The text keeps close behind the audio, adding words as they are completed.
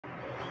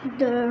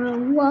There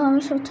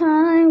was a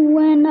time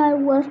when I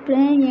was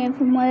playing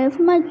with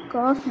my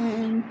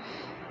cousin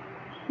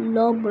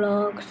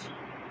Roblox,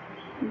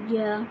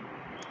 yeah.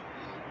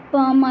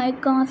 But my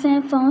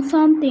cousin found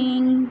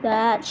something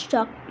that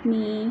shocked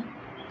me.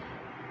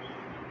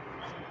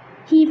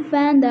 He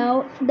found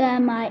out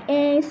that my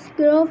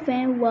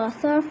ex-girlfriend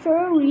was a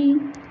furry.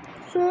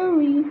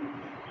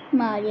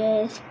 My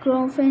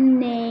ex-girlfriend's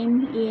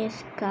name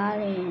is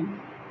Karen.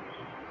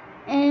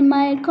 And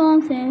my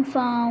cousin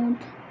found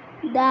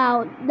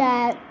out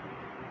that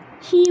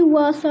she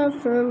was a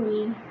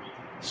furry.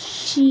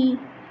 She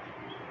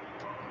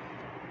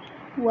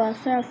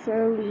was a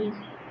furry.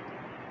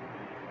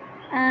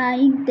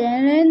 I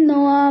didn't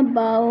know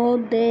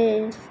about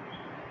this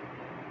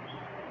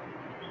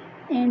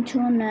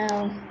until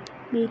now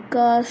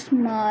because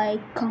my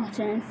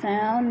cousin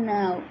found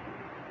out.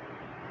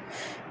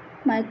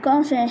 My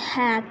cousin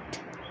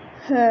hacked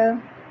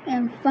her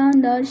and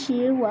found out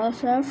she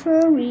was a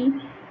furry.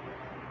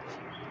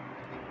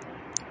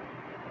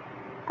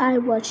 I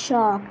was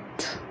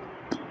shocked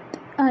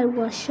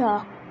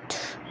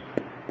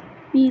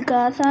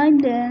because I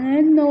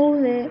didn't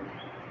know that.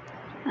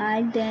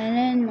 I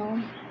didn't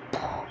know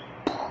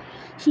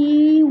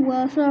she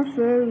was a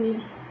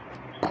furry.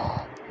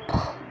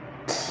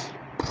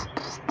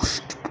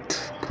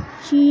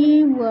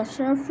 She was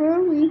a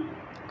furry.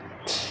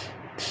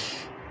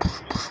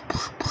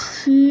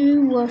 She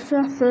was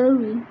a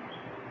furry.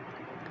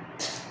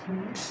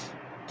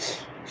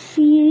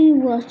 She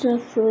was a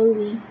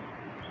furry.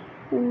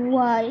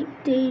 Why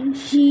did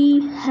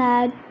she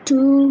have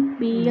to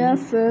be a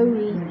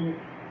furry?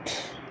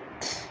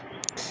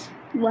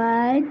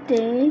 Why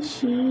did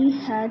she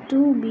have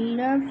to be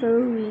a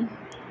furry?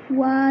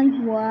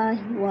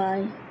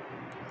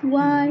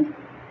 Why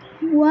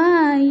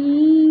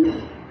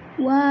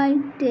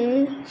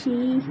did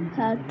she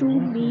have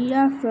to be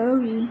a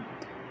furry?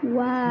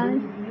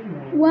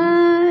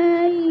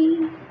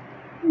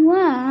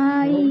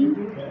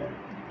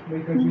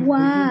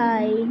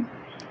 Why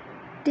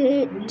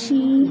did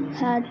she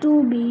have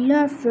to be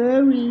a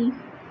furry?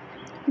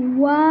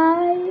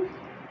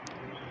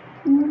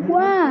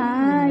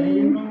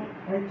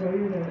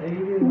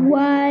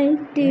 Why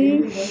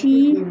did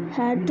she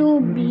have to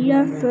be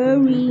a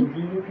furry?